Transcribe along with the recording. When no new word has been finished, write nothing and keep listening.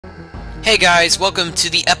Hey guys, welcome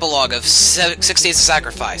to the epilogue of 6 Days of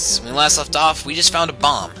Sacrifice. When we last left off, we just found a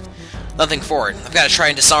bomb. Nothing for it. I've got to try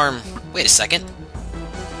and disarm... Wait a second.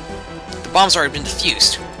 The bomb's already been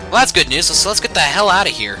defused. Well, that's good news, so let's get the hell out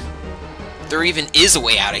of here. If there even is a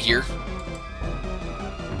way out of here.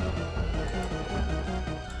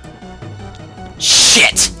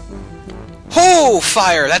 Shit! Oh,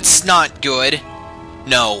 fire! That's not good.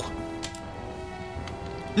 No.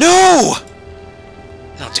 No!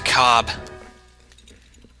 No, Cobb.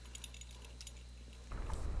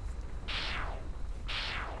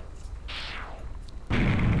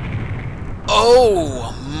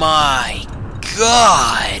 Oh my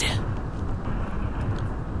god!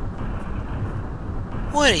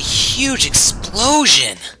 What a huge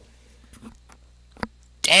explosion!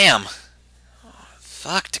 Damn. Oh,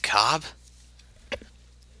 fuck, Cobb.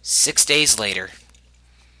 6 days later.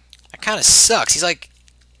 That kinda sucks. He's like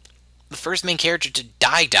the first main character to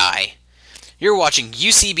die. You're watching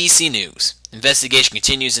UCBC News. Investigation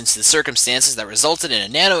continues into the circumstances that resulted in a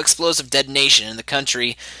nano-explosive detonation in the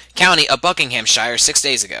county of Buckinghamshire 6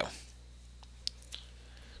 days ago.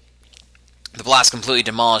 The blast completely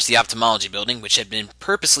demolished the ophthalmology building, which had been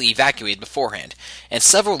purposely evacuated beforehand, and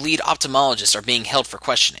several lead ophthalmologists are being held for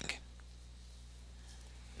questioning.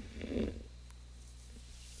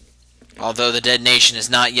 Although the detonation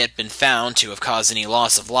has not yet been found to have caused any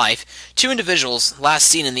loss of life, 2 individuals last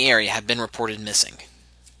seen in the area have been reported missing.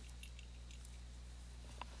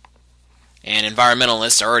 And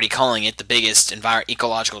environmentalists are already calling it the biggest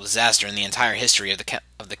ecological disaster in the entire history of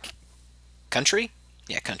the country?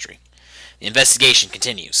 Yeah, country. The investigation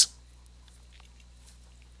continues.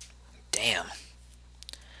 Damn.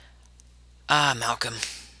 Ah, Malcolm.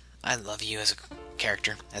 I love you as a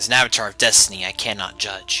character. As an avatar of destiny, I cannot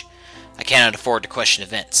judge. I cannot afford to question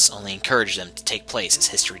events, only encourage them to take place as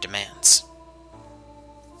history demands.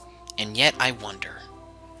 And yet I wonder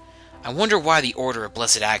why the Order of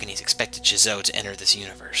Blessed Agonies expected Chzo to enter this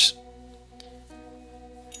universe.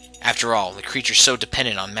 After all, the creature so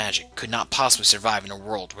dependent on magic could not possibly survive in a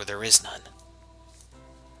world where there is none.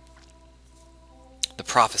 The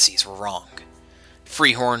prophecies were wrong.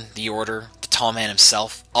 Freehorn, the Order, the Tall Man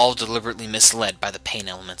himself, all deliberately misled by the Pain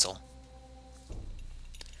Elemental.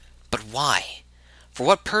 But why? For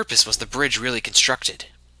what purpose was the bridge really constructed?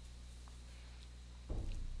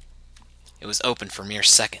 It was open for mere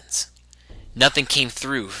seconds. Nothing came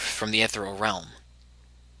through from the ethereal realm.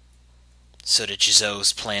 So did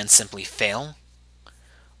Chzo's plan simply fail?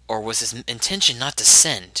 Or was his intention not to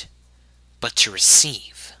send, but to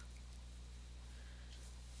receive?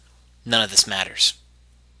 None of this matters.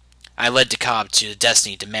 I led Cobb to the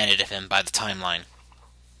destiny demanded of him by the timeline.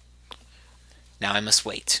 Now I must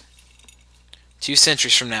wait. 2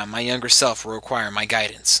 centuries from now, my younger self will require my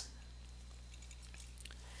guidance.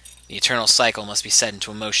 The eternal cycle must be set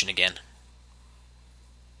into motion again.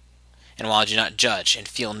 And while I do not judge and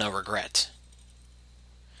feel no regret,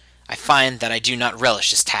 I find that I do not relish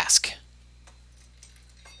this task.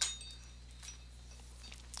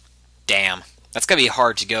 Damn. That's gotta be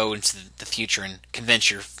hard to go into the future and convince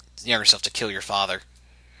your younger self to kill your father.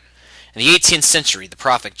 In the 18th century, the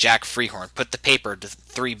prophet Jack Freehorn put the paper to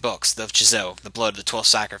 3 books of Chzo, the blood of the 12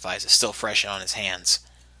 sacrifices, still fresh on his hands.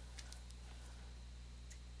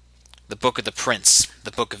 The Book of the Prince,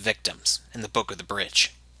 the Book of Victims, and the Book of the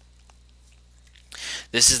Bridge.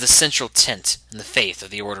 This is the central tenet in the faith of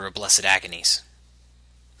the Order of Blessed Agonies.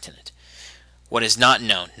 Tenet. What is not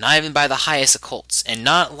known, not even by the highest occults, and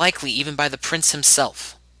not likely even by the Prince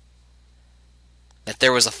himself, that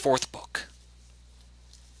there was a 4th book.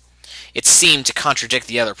 It seemed to contradict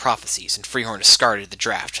the other prophecies, and Freehorn discarded the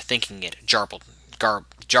draft, thinking it a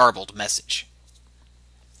jarbled message.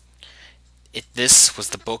 This was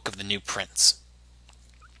the book of the new prince.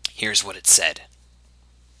 Here's what it said.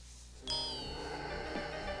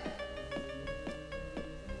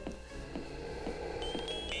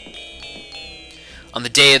 On the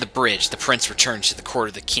day of the bridge, the prince returned to the court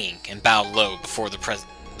of the king and bowed low before the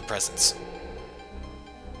presence.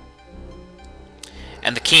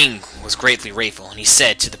 And the king was greatly wrathful, and he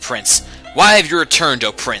said to the prince, "Why have you returned,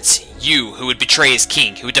 O prince, you who would betray his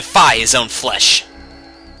king, who would defy his own flesh?"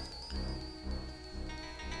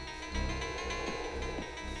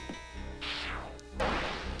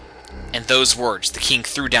 And those words, the king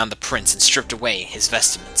threw down the prince and stripped away his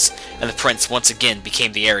vestments, and the prince once again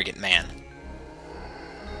became the arrogant man.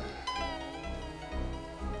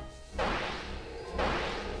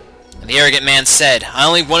 And the arrogant man said, "I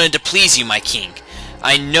only wanted to please you, my king.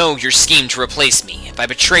 I know your scheme to replace me. If I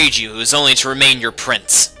betrayed you, it was only to remain your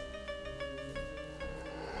prince."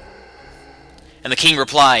 And the king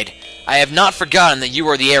replied, I have not forgotten that you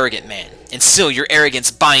are the arrogant man, and still your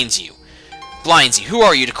arrogance blinds you. Who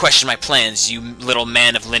are you to question my plans, you little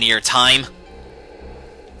man of linear time?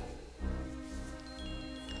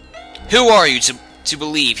 Who are you to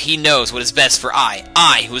believe he knows what is best for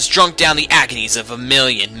I who has drunk down the agonies of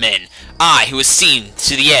 1,000,000 men, I who has seen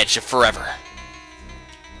to the edge of forever?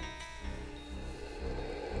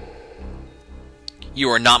 You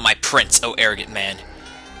are not my prince, O arrogant man.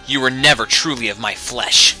 You were never truly of my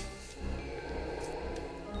flesh.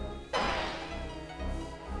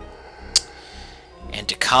 And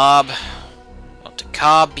Dakab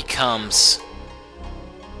becomes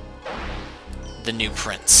the new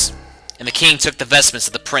prince. And the king took the vestments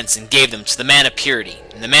of the prince and gave them to the man of purity,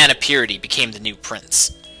 and the man of purity became the new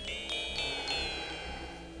prince.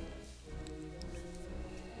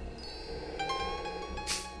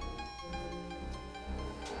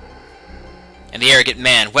 And the arrogant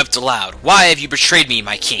man wept aloud, "Why have you betrayed me,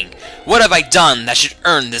 my king? What have I done that should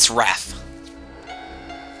earn this wrath?"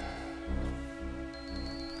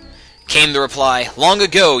 Came the reply, "Long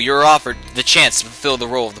ago you were offered the chance to fulfill the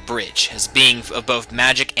role of the bridge, as being of both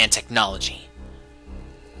magic and technology.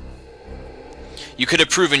 You could have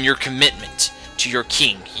proven your commitment to your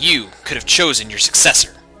king. You could have chosen your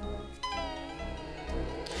successor.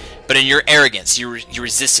 But in your arrogance, you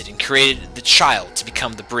resisted and created the child to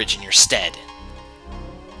become the bridge in your stead.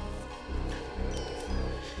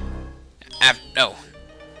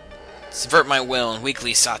 Subvert my will and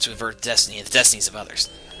weakly sought to avert destiny and the destinies of others."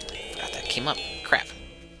 Forgot that came up. Crap.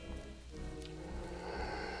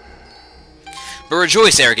 But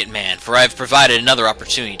rejoice, arrogant man, for I have provided another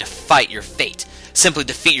opportunity to fight your fate. Simply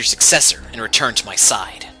defeat your successor and return to my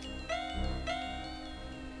side.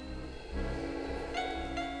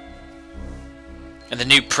 And the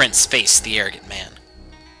new prince faced the arrogant man.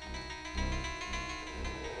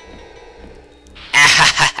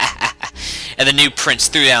 And the new prince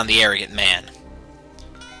threw down the arrogant man.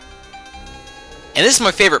 And this is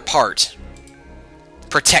my favorite part.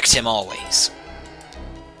 Protect him always.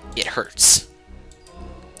 It hurts.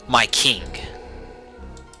 My king.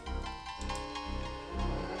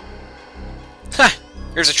 Ha!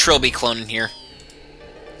 There's a Trilby clone in here.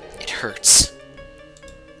 It hurts.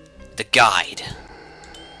 The guide.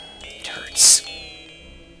 It hurts.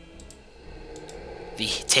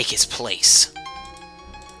 Take his place.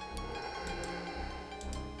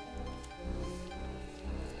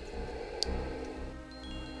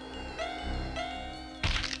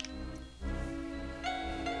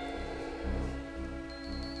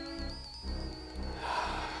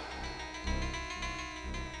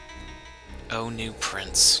 Oh, new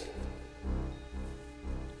prince.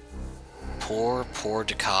 Poor, poor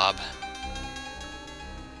Dakab.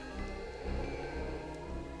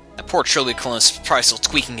 That poor Trilby clone is probably still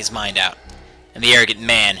squeaking his mind out. And the arrogant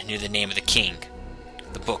man knew the name of the king.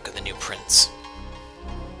 The book of the new prince.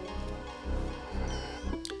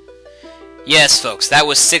 Yes, folks, that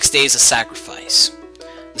was 6 days of sacrifice.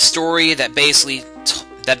 The story that basically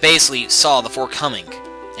saw the forecoming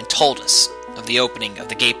and told us of the opening of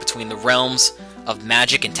the gate between the realms of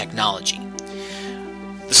magic and technology.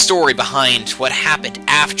 The story behind what happened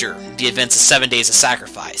after the events of 7 days of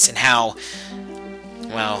sacrifice, and how,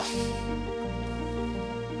 well,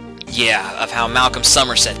 yeah, of how Malcolm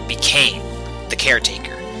Somerset became the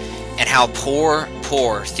caretaker, and how poor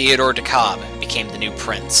Theodore Dakab became the new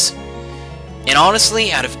prince. And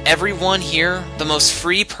honestly, out of everyone here, the most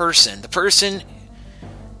free person, the person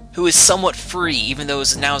who is somewhat free, even though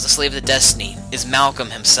now is a slave of the destiny, is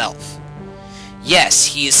Malcolm himself. Yes,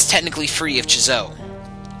 he is technically free of Chzo,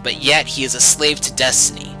 but yet he is a slave to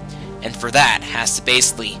destiny, and for that has to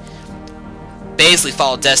basically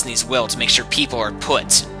follow destiny's will to make sure people are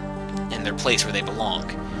put in their place where they belong.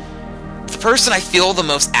 The person I feel the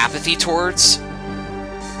most apathy towards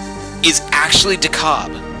is actually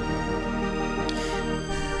Dakab.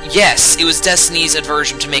 Yes, it was destiny's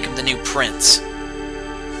aversion to make him the new prince,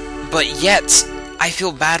 but yet I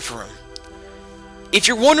feel bad for him. If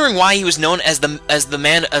you're wondering why he was known as the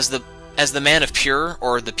man of pure,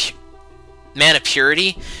 or the man of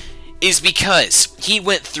purity, is because he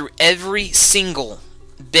went through every single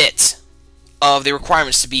bit of the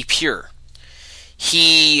requirements to be pure.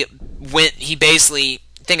 He basically,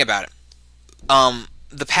 think about it.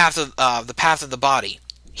 The path of the body.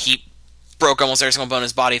 He broke almost every single bone in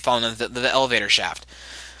his body following the elevator shaft.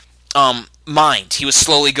 Mind. He was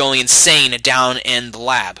slowly going insane down in the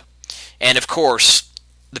lab. And of course,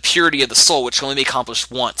 the purity of the soul, which can only be accomplished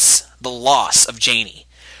once. The loss of Janie.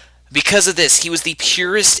 Because of this, he was the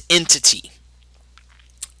purest entity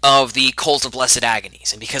of the cult of blessed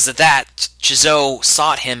agonies. And because of that, Chzo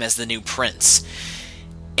sought him as the new prince.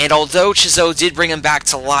 And although Chzo did bring him back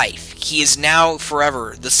to life, he is now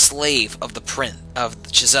forever the slave of the prince of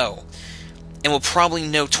Chzo, and will probably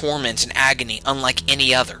know torment and agony unlike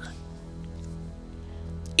any other.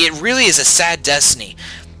 It really is a sad destiny,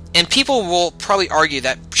 and people will probably argue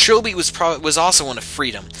that Trilby was also one of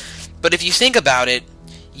freedom. But if you think about it,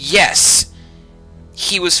 yes,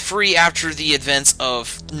 he was free after the events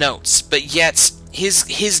of Notes, but yet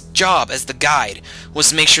his job as the guide was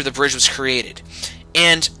to make sure the bridge was created.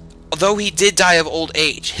 And although he did die of old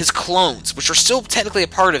age, his clones, which are still technically a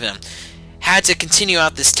part of him, had to continue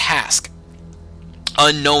out this task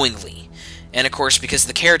unknowingly. And of course, because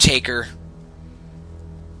the caretaker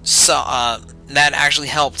saw that actually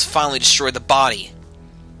helped finally destroy the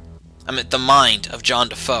mind of John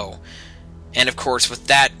Defoe. And of course, with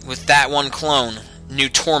that one clone, knew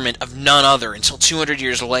torment of none other until 200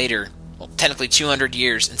 years later, well, technically 200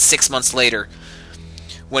 years and 6 months later,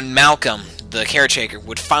 when Malcolm, the caretaker,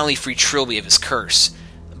 would finally free Trilby of his curse.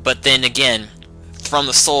 But then again, from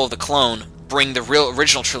the soul of the clone, bring the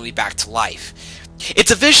original Trilby back to life.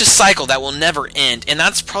 It's a vicious cycle that will never end, and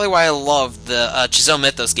that's probably why I love the Chzo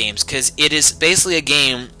Mythos games, because it is basically a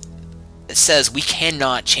game that says we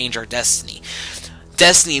cannot change our destiny.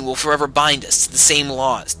 Destiny will forever bind us to the same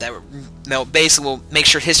laws that basically will make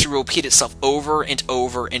sure history will repeat itself over and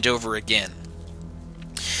over and over again.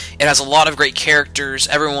 It has a lot of great characters.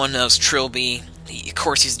 Everyone knows Trilby. Of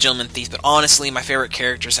course, he's a gentleman thief, but honestly, my favorite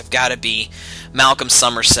characters have got to be Malcolm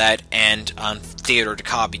Somerset and Theodore de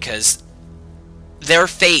Cobb, because their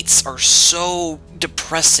fates are so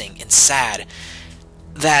depressing and sad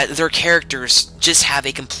that their characters just have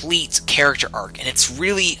a complete character arc, and it's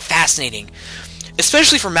really fascinating,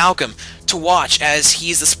 especially for Malcolm, to watch as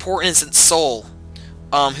he's this poor innocent soul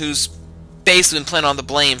who's basically been put on the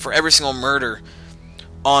blame for every single murder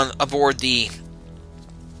aboard the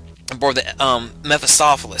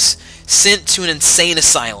Mephistopheles, sent to an insane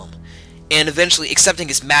asylum, and eventually accepting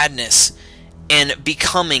his madness and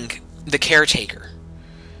becoming the caretaker.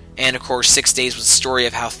 And of course, 6 Days was the story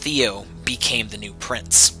of how Theo became the new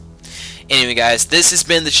prince. Anyway, guys, this has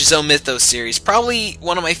been the Chzo Mythos series, probably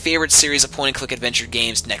one of my favorite series of point-and-click adventure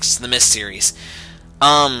games next to the Myst series.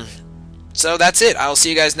 So that's it. I'll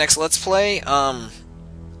see you guys next Let's Play.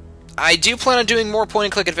 I do plan on doing more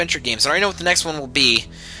point-and-click adventure games. I already know what the next one will be.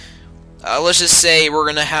 Let's just say we're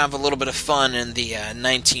going to have a little bit of fun in the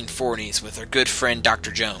 1940s with our good friend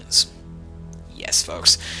Dr. Jones. Yes,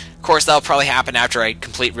 folks. Of course, that'll probably happen after I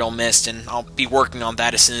complete Real Myst, and I'll be working on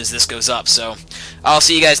that as soon as this goes up. So I'll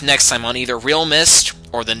see you guys next time on either Real Myst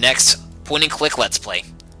or the next point-and-click Let's Play.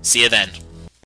 See you then.